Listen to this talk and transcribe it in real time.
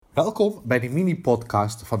Welkom bij de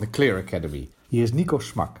mini-podcast van de Clear Academy. Hier is Nico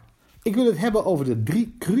Smak. Ik wil het hebben over de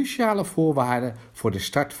 3 cruciale voorwaarden voor de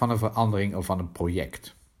start van een verandering of van een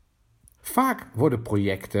project. Vaak worden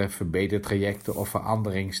projecten, verbetertrajecten of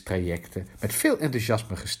veranderingstrajecten met veel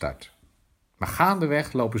enthousiasme gestart. Maar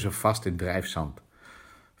gaandeweg lopen ze vast in drijfzand.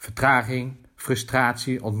 Vertraging,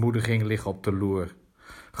 frustratie, ontmoediging liggen op de loer.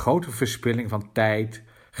 Grote verspilling van tijd,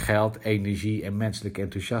 geld, energie en menselijk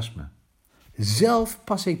enthousiasme. Zelf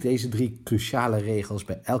pas ik deze 3 cruciale regels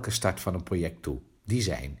bij elke start van een project toe. Die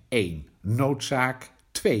zijn 1. Noodzaak,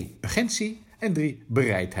 2. Urgentie en 3.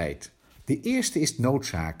 Bereidheid. De eerste is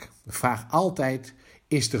noodzaak. Vraag altijd,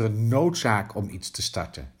 is er een noodzaak om iets te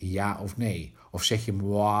starten? Ja of nee? Of zeg je,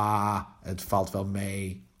 het valt wel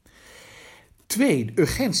mee. 2.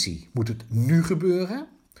 Urgentie. Moet het nu gebeuren?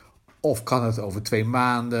 Of kan het over 2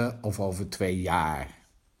 maanden of over 2 jaar?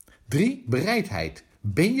 3. Bereidheid.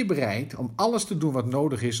 Ben je bereid om alles te doen wat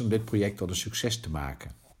nodig is om dit project tot een succes te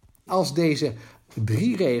maken? Als deze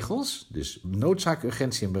 3 regels, dus noodzaak,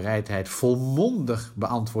 urgentie en bereidheid, volmondig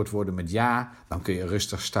beantwoord worden met ja, dan kun je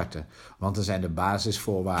rustig starten. Want dan zijn de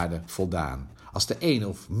basisvoorwaarden voldaan. Als de 1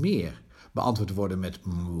 of meer beantwoord worden met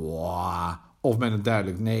of met een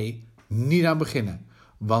duidelijk nee, niet aan beginnen.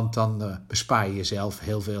 Want dan bespaar je jezelf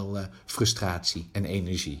heel veel frustratie en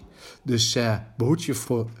energie. Dus behoed je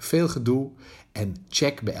voor veel gedoe en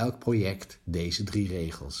check bij elk project deze 3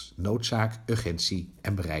 regels. Noodzaak, urgentie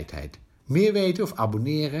en bereidheid. Meer weten of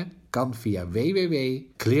abonneren kan via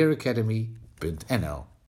www.clearacademy.nl.